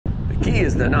key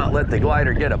is to not let the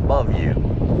glider get above you.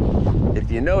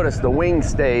 If you notice, the wing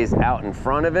stays out in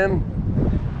front of him.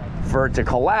 For it to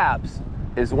collapse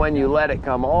is when you let it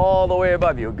come all the way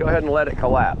above you. Go ahead and let it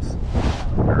collapse.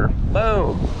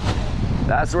 Boom.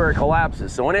 That's where it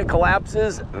collapses. So when it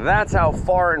collapses, that's how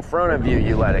far in front of you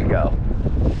you let it go.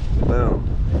 Boom.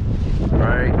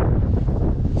 Right?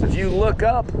 So if you look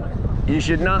up, you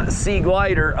should not see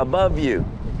glider above you.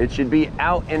 It should be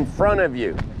out in front of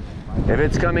you. If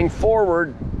it's coming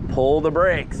forward, pull the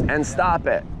brakes and stop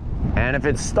it. And if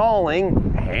it's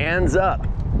stalling, hands up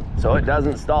so it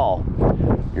doesn't stall.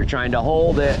 You're trying to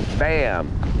hold it, bam.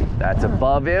 That's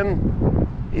above him.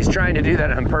 He's trying to do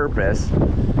that on purpose.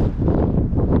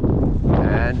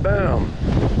 And boom,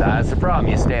 that's the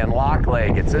problem. You stand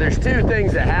lock-legged. So there's two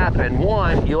things that happen.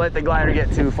 One, you let the glider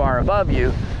get too far above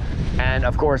you. And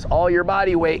of course, all your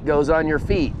body weight goes on your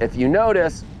feet. If you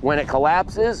notice, when it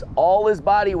collapses, all his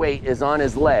body weight is on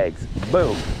his legs.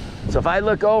 Boom. So if I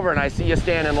look over and I see you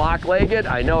standing lock-legged,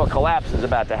 I know a collapse is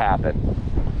about to happen.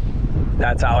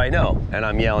 That's how I know. And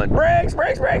I'm yelling, brakes,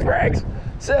 brakes, brakes, brakes.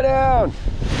 Sit down.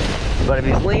 But if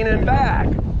he's leaning back,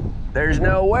 there's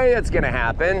no way it's gonna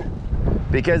happen,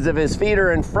 because if his feet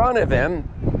are in front of him,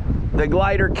 the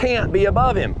glider can't be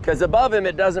above him, because above him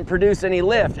it doesn't produce any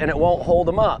lift and it won't hold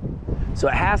him up. So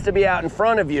it has to be out in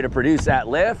front of you to produce that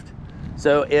lift.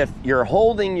 So if you're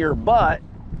holding your butt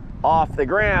off the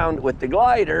ground with the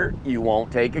glider, you won't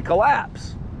take a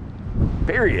collapse,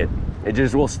 period. It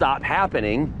just will stop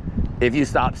happening if you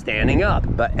stop standing up.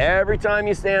 But every time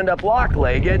you stand up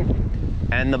lock-legged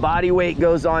and the body weight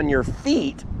goes on your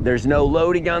feet, there's no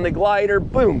loading on the glider,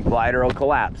 boom, glider will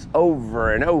collapse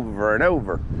over and over and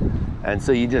over. And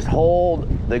so you just hold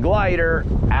the glider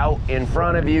out in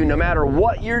front of you. No matter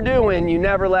what you're doing, you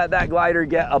never let that glider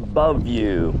get above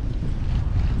you.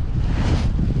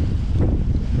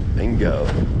 Bingo.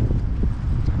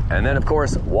 And then of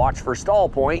course, watch for stall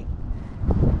point.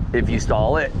 If you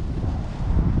stall it,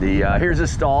 here's a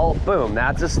stall, boom,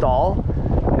 that's a stall.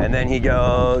 And then he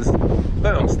goes,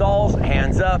 boom, stalls,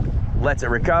 hands up, lets it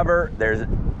recover,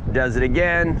 does it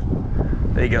again.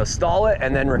 There you go, stall it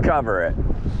and then recover it.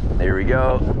 There we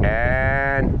go,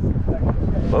 and,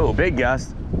 oh, big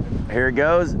gust. Here it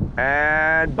goes,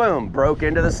 and boom, broke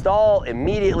into the stall,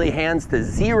 immediately hands to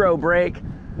zero brake,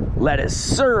 let it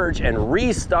surge and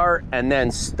restart, and then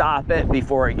stop it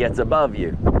before it gets above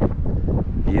you.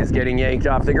 He is getting yanked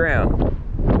off the ground.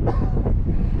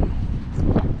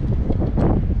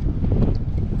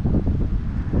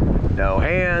 No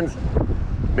hands,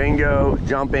 bingo,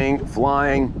 jumping,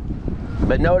 flying.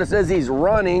 But notice as he's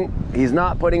running, he's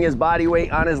not putting his body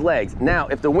weight on his legs. Now,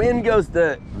 if the wind goes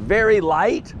to very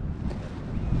light,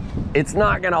 it's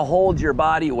not gonna hold your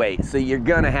body weight, so you're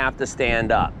gonna have to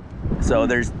stand up. So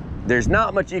there's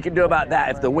not much you can do about that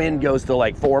if the wind goes to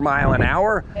like 4 miles an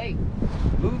hour. Hey,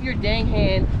 move your dang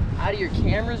hand out of your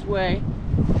camera's way.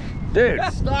 Dude.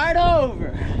 Start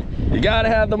over. You gotta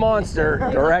have the monster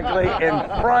directly in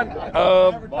front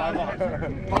of.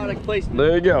 Product placement.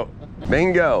 There you go.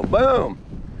 Bingo. Boom.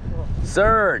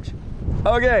 Surge.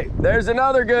 Okay, there's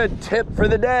another good tip for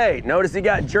the day. Notice he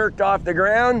got jerked off the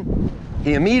ground.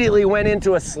 He immediately went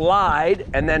into a slide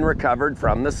and then recovered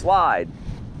from the slide.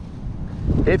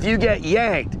 If you get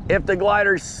yanked, if the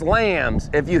glider slams,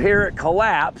 if you hear it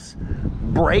collapse,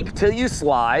 brake till you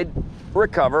slide,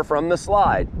 recover from the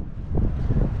slide.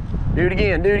 Do it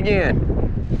again, do it again.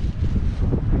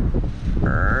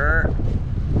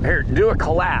 Here, do a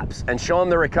collapse and show them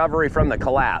the recovery from the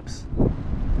collapse.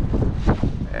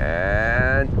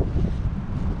 And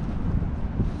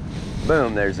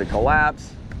boom, there's a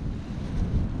collapse.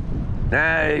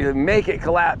 Now, to make it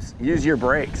collapse, use your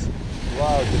brakes.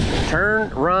 Wow. Turn,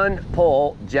 run,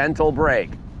 pull, gentle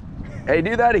brake. Hey,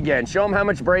 do that again. Show them how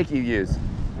much brake you use.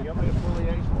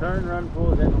 Turn, run,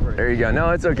 pull, gentle brake. There you go. No,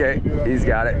 it's okay. He's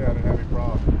got it. I didn't have any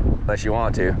problem. Unless you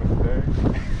want to.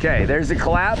 Okay, there's a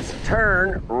collapse.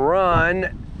 Turn,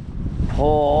 run,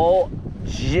 pull,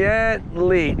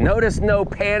 gently. Notice no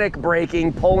panic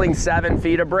braking, pulling 7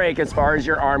 feet of brake as far as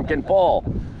your arm can pull.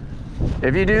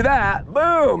 If you do that,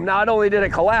 boom, not only did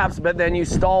it collapse, but then you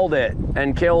stalled it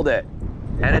and killed it,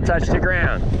 and it touched the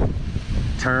ground.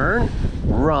 Turn,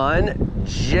 run,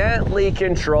 gently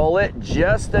control it,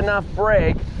 just enough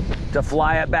brake to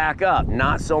fly it back up,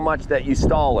 not so much that you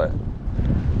stall it.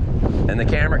 And the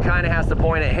camera kind of has to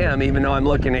point at him, even though I'm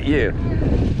looking at you.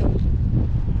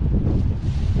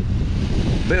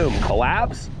 Boom,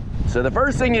 collapse. So the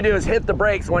first thing you do is hit the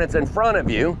brakes when it's in front of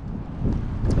you.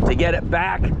 To get it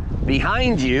back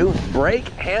behind you, brake,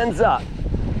 hands up.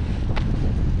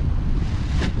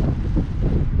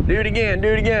 Do it again, do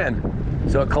it again.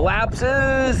 So it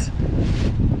collapses.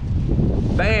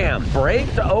 Bam,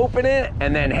 brake to open it,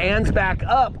 and then hands back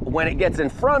up when it gets in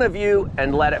front of you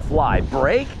and let it fly.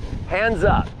 Brake, hands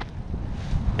up.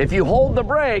 If you hold the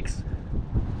brakes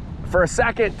for a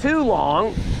second too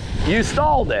long, you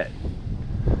stalled it.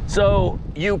 So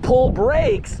you pull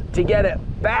brakes to get it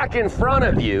back in front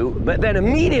of you, but then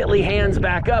immediately hands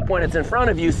back up when it's in front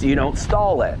of you so you don't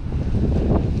stall it.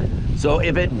 So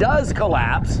if it does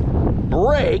collapse,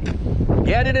 brake,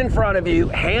 get it in front of you,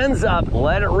 hands up,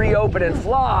 let it reopen and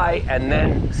fly, and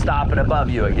then stop it above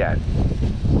you again.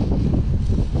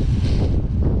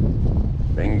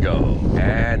 Bingo,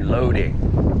 and loading.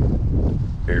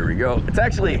 Here we go. It's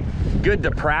actually good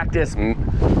to practice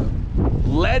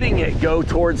letting it go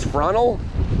towards frontal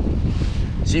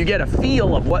so you get a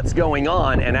feel of what's going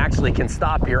on and actually can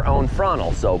stop your own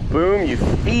frontal. So boom, you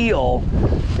feel,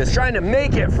 because trying to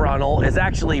make it frontal is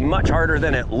actually much harder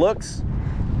than it looks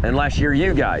unless you're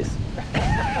you guys.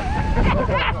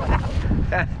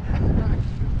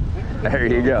 There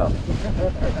you go.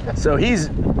 So he's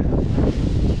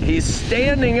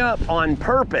standing up on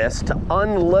purpose to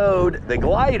unload the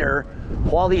glider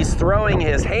while he's throwing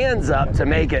his hands up to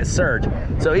make it surge.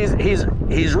 So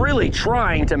he's really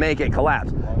trying to make it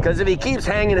collapse. Because if he keeps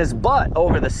hanging his butt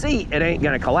over the seat, it ain't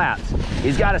gonna collapse.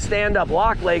 He's gotta stand up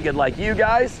lock-legged like you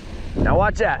guys. Now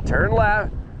watch that, turn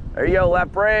left. There you go,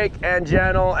 left brake and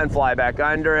gentle and fly back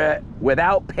under it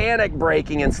without panic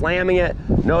braking and slamming it.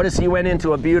 Notice he went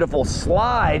into a beautiful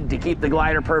slide to keep the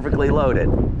glider perfectly loaded.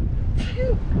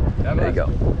 There you go.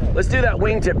 Let's do that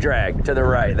wingtip drag to the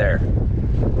right there.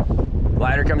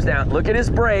 Glider comes down. Look at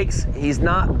his brakes. He's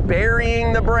not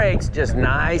burying the brakes, just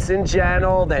nice and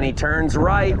gentle. Then he turns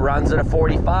right, runs at a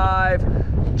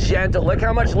 45. Gentle. Look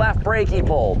how much left brake he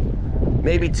pulled.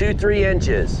 Maybe 2-3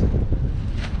 inches.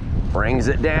 Brings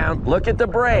it down. Look at the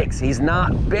brakes. He's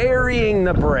not burying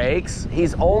the brakes.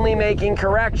 He's only making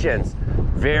corrections.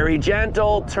 Very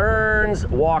gentle, turns,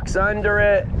 walks under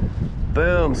it.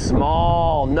 Boom,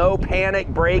 small, no panic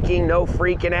braking, no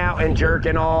freaking out and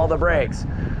jerking all the brakes.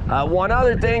 One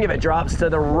other thing, if it drops to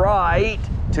the right,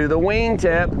 to the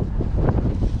wingtip,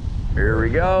 here we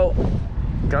go.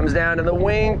 Comes down to the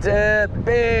wingtip,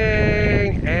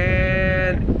 bing,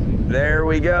 and there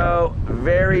we go.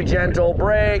 Very gentle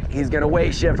brake. He's gonna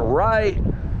weight shift right,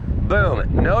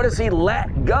 boom. Notice he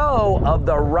let go of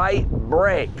the right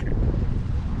brake.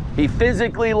 He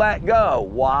physically let go.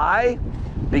 Why?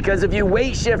 Because if you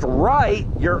weight shift right,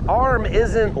 your arm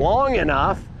isn't long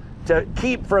enough to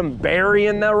keep from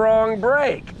burying the wrong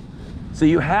brake. So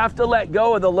you have to let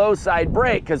go of the low side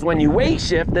brake, because when you weight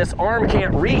shift, this arm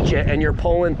can't reach it and you're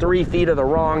pulling 3 feet of the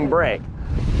wrong brake.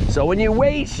 So when you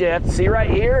weight shift, see right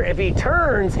here, if he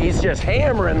turns, he's just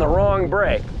hammering the wrong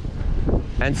brake.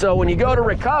 And so when you go to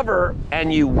recover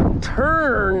and you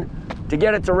turn to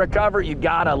get it to recover, you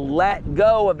gotta let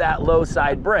go of that low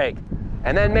side brake.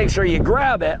 And then make sure you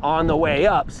grab it on the way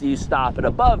up so you stop it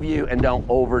above you and don't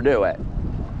overdo it.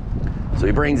 So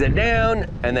he brings it down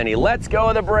and then he lets go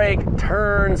of the brake,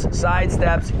 turns,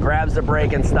 sidesteps, grabs the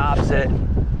brake and stops it.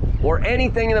 Or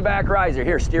anything in the back riser.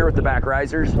 Here, steer with the back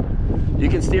risers. You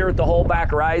can steer with the whole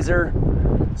back riser.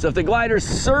 So if the glider's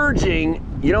surging,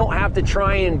 you don't have to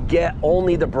try and get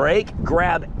only the brake.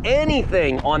 Grab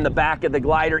anything on the back of the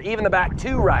glider, even the back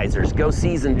 2 risers. Go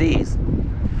C's and D's.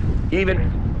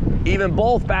 Even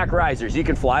both back risers, you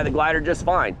can fly the glider just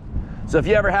fine. So if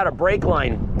you ever had a brake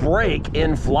line break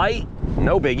in flight,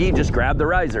 no biggie, just grab the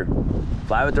riser.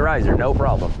 Fly with the riser, no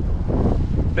problem.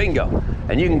 Bingo.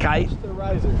 And you can kite Touch the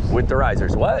risers. with the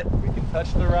risers. What? We can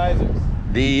touch the risers.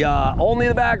 The only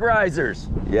the back risers,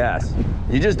 yes.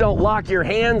 You just don't lock your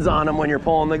hands on them when you're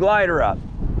pulling the glider up,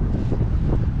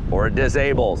 or it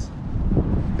disables.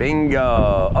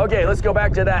 Bingo. Okay, let's go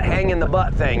back to that hanging the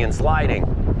butt thing and sliding.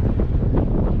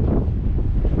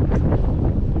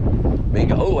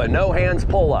 Bingo. Oh, a no hands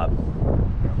pull up.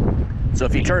 So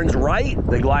if he turns right,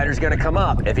 the glider's gonna come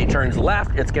up. If he turns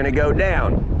left, it's gonna go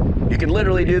down. You can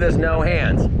literally do this no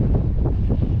hands.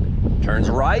 Turns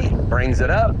right, brings it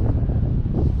up.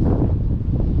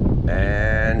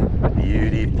 And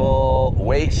beautiful.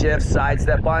 Weight shift,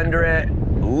 sidestep under it.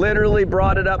 Literally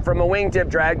brought it up from a wingtip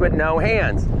drag with no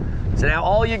hands. So now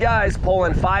all you guys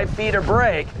pulling 5 feet of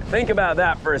brake, think about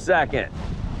that for a second.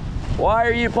 Why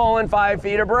are you pulling 5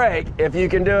 feet of brake if you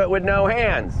can do it with no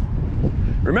hands?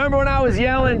 Remember when I was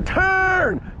yelling,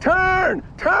 turn, turn,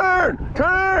 turn,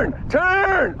 turn,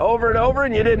 turn, over and over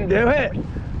and you didn't do it?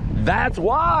 That's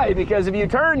why, because if you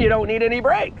turn, you don't need any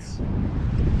brakes.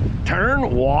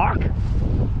 Turn, walk,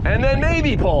 and then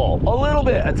maybe pull a little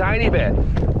bit, a tiny bit.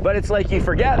 But it's like you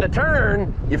forget the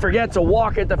turn, you forget to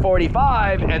walk at the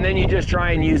 45, and then you just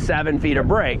try and use 7 feet of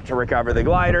brake to recover the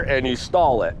glider, and you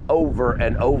stall it over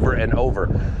and over and over.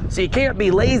 So you can't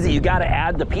be lazy, you gotta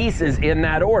add the pieces in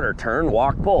that order. Turn,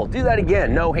 walk, pull. Do that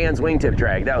again, no hands wingtip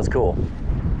drag, that was cool.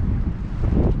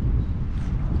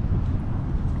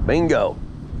 Bingo.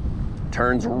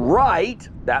 Turns right,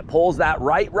 that pulls that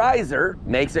right riser,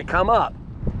 makes it come up.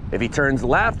 If he turns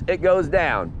left, it goes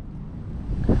down.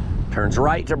 Turns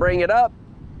right to bring it up.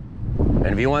 And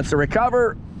if he wants to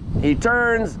recover, he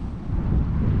turns,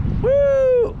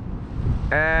 woo,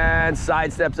 and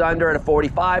sidesteps under at a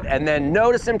 45. And then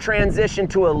notice him transition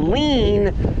to a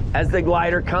lean as the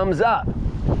glider comes up.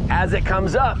 As it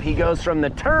comes up, he goes from the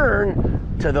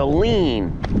turn to the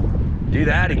lean. Do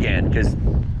that again, because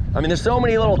I mean, there's so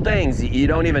many little things you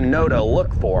don't even know to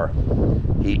look for.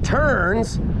 He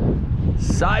turns,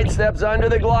 sidesteps under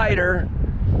the glider,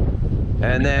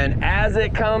 and then as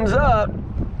it comes up,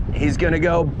 he's gonna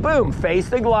go, boom, face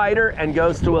the glider and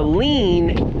goes to a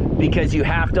lean, because you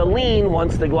have to lean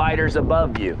once the glider's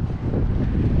above you.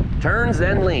 Turns,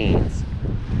 then leans.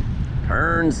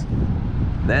 Turns,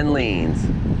 then leans.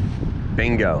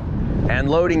 Bingo.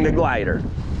 And loading the glider.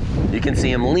 You can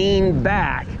see him lean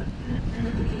back,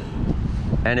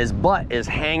 and his butt is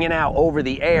hanging out over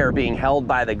the air, being held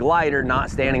by the glider,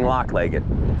 not standing lock-legged.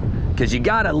 Because you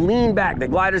gotta lean back, the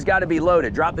glider's gotta be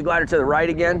loaded. Drop the glider to the right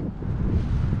again.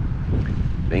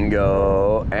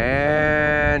 Bingo,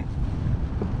 and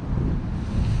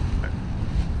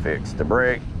fix the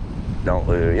brake. Don't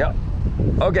lose, yep.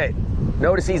 Okay,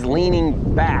 notice he's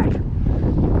leaning back.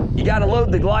 You gotta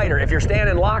load the glider. If you're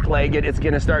standing lock-legged, it's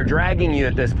gonna start dragging you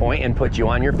at this point and put you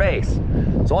on your face.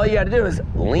 So all you gotta do is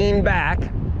lean back,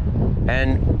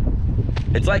 and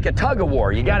it's like a tug of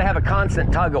war. You gotta have a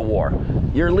constant tug of war.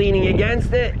 You're leaning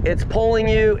against it, it's pulling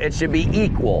you, it should be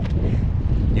equal.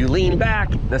 You lean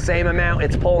back, the same amount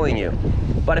it's pulling you.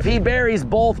 But if he buries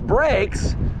both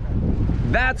brakes,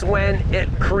 that's when it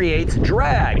creates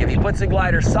drag. If he puts the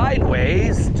glider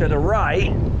sideways to the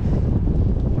right,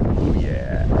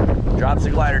 yeah, drops the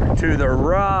glider to the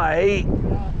right.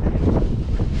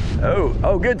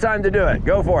 Oh, good time to do it.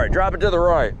 Go for it, drop it to the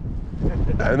right.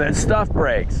 And then stuff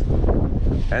brakes.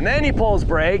 And then he pulls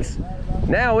brakes.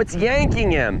 Now it's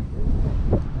yanking him.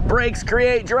 Brakes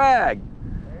create drag.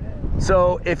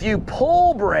 So if you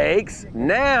pull brakes,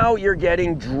 now you're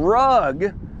getting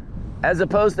drug as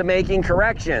opposed to making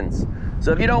corrections.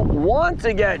 So if you don't want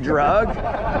to get drug,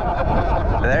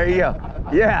 there you go.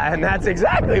 Yeah, and that's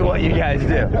exactly what you guys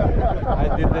do.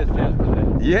 I did this yesterday.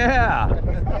 Yeah.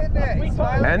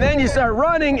 And then you start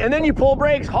running, and then you pull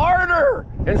brakes harder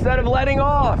instead of letting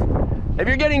off. If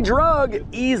you're getting drug,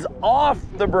 ease off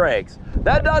the brakes.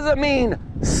 That doesn't mean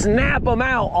snap them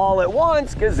out all at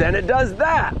once, because then it does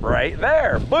that right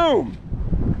there, boom.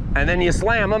 And then you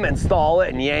slam them and stall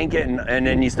it and yank it, and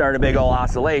then you start a big old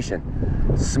oscillation.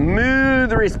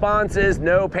 Smooth responses,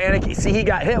 no panic. You see, he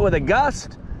got hit with a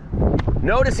gust.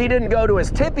 Notice he didn't go to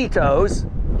his tippy toes.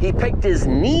 He picked his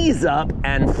knees up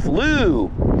and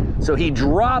flew. So he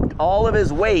dropped all of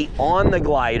his weight on the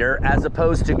glider as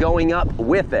opposed to going up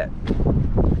with it.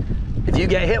 If you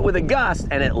get hit with a gust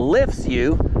and it lifts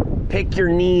you, pick your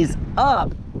knees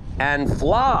up and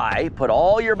fly, put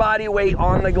all your body weight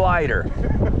on the glider.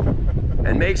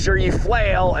 And make sure you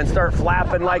flail and start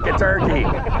flapping like a turkey.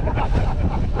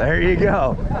 There you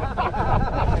go.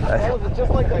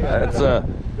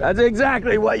 That's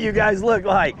exactly what you guys look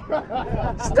like.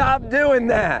 Stop doing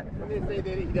that. When they say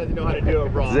that he doesn't know how to do it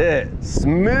wrong. That's it.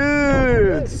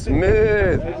 Smooth,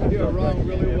 smooth. He do it wrong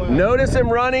really well. Notice him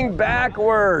running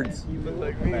backwards.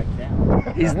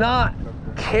 He's not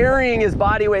carrying his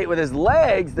body weight with his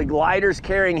legs, the glider's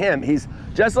carrying him. He's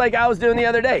just like I was doing the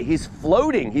other day. He's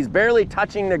floating, he's barely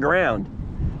touching the ground.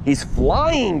 He's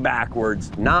flying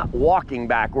backwards, not walking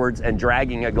backwards and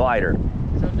dragging a glider.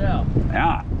 So Dell,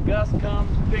 Yeah. Gus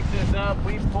comes, picks us up,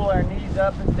 we pull our knees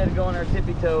up instead of going our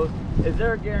tippy toes. Is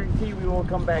there a guarantee we will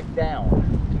come back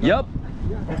down? Yep.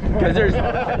 Because there's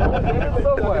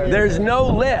no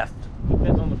lift.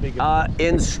 Depends on the big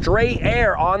In straight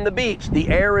air on the beach, the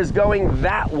air is going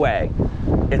that way.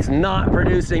 It's not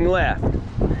producing lift.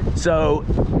 So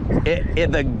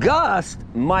the gust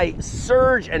might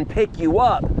surge and pick you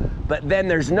up, but then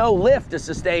there's no lift to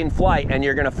sustain flight and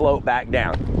you're gonna float back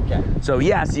down. Okay. So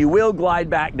yes, you will glide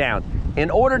back down. In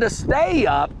order to stay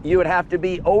up, you would have to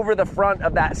be over the front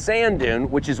of that sand dune,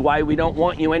 which is why we don't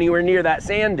want you anywhere near that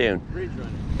sand dune.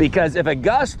 Because if a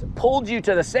gust pulled you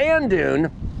to the sand dune,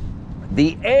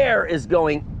 the air is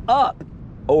going up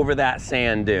over that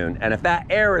sand dune. And if that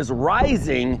air is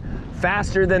rising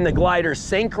faster than the glider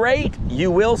sink rate,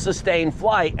 you will sustain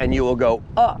flight and you will go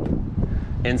up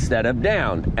instead of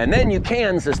down. And then you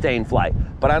can sustain flight.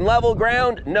 But on level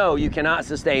ground, no, you cannot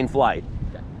sustain flight.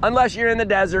 Unless you're in the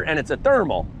desert and it's a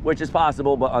thermal, which is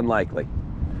possible but unlikely.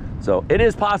 So it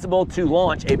is possible to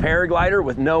launch a paraglider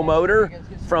with no motor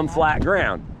from flat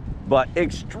ground, but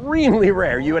extremely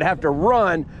rare. You would have to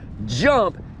run,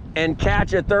 jump, and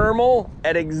catch a thermal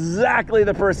at exactly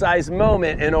the precise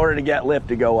moment in order to get lift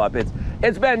to go up.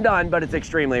 It's been done, but it's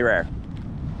extremely rare.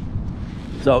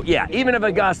 So yeah, even if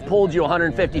a gust pulled you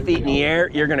 150 feet in the air,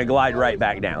 you're gonna glide right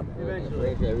back down.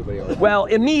 Well,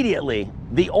 immediately.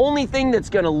 The only thing that's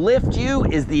gonna lift you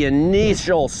is the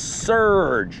initial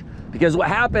surge, because what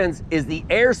happens is the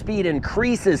airspeed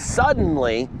increases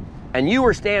suddenly and you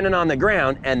were standing on the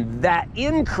ground, and that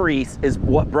increase is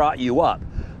what brought you up.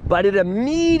 But it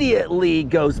immediately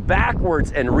goes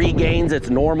backwards and regains its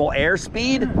normal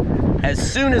airspeed.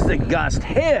 As soon as the gust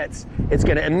hits, it's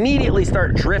gonna immediately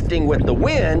start drifting with the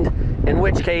wind, in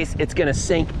which case it's gonna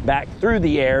sink back through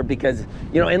the air because,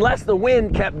 you know, unless the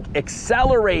wind kept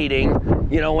accelerating,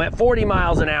 you know, went 40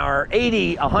 miles an hour,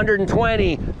 80,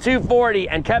 120, 240,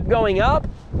 and kept going up,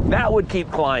 that would keep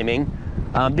climbing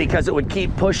because it would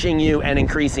keep pushing you and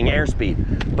increasing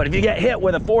airspeed. But if you get hit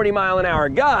with a 40-mile-an-hour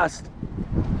gust,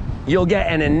 you'll get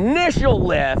an initial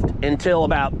lift until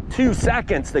about 2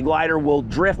 seconds. The glider will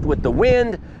drift with the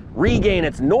wind, regain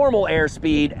its normal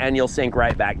airspeed, and you'll sink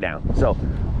right back down. So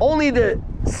only the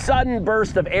sudden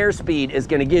burst of airspeed is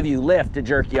gonna give you lift to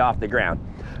jerk you off the ground.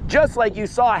 Just like you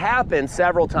saw happen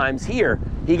several times here.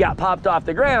 He got popped off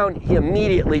the ground, he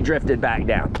immediately drifted back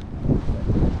down.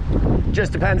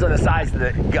 Just depends on the size of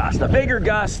the gust. A bigger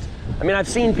gust, I mean, I've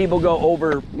seen people go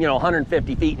over, you know,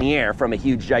 150 feet in the air from a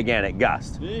huge, gigantic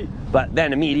gust, but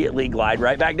then immediately glide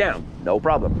right back down. No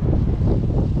problem.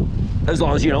 As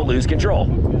long as you don't lose control.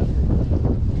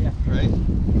 Yeah. Right?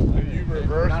 Do you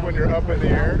reverse when you're up in the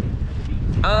air?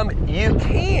 You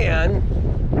can.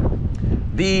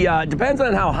 Depends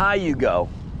on how high you go.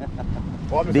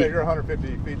 Well, I'm just saying you're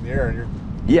 150 feet in the air and you're...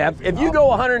 Yeah, if you go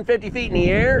 150 feet in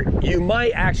the air, you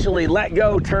might actually let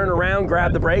go, turn around,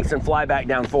 grab the brakes, and fly back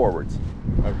down forwards.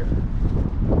 Okay.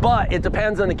 But it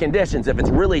depends on the conditions. If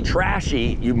it's really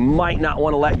trashy, you might not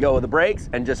want to let go of the brakes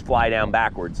and just fly down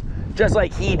backwards. Just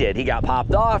like he did. He got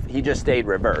popped off, he just stayed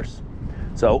reverse.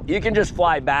 So you can just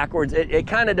fly backwards. It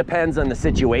kind of depends on the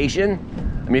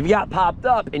situation. I mean, if you got popped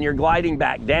up and you're gliding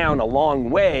back down a long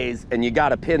ways and you got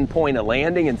to pinpoint a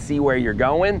landing and see where you're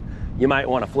going, you might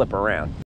want to flip around.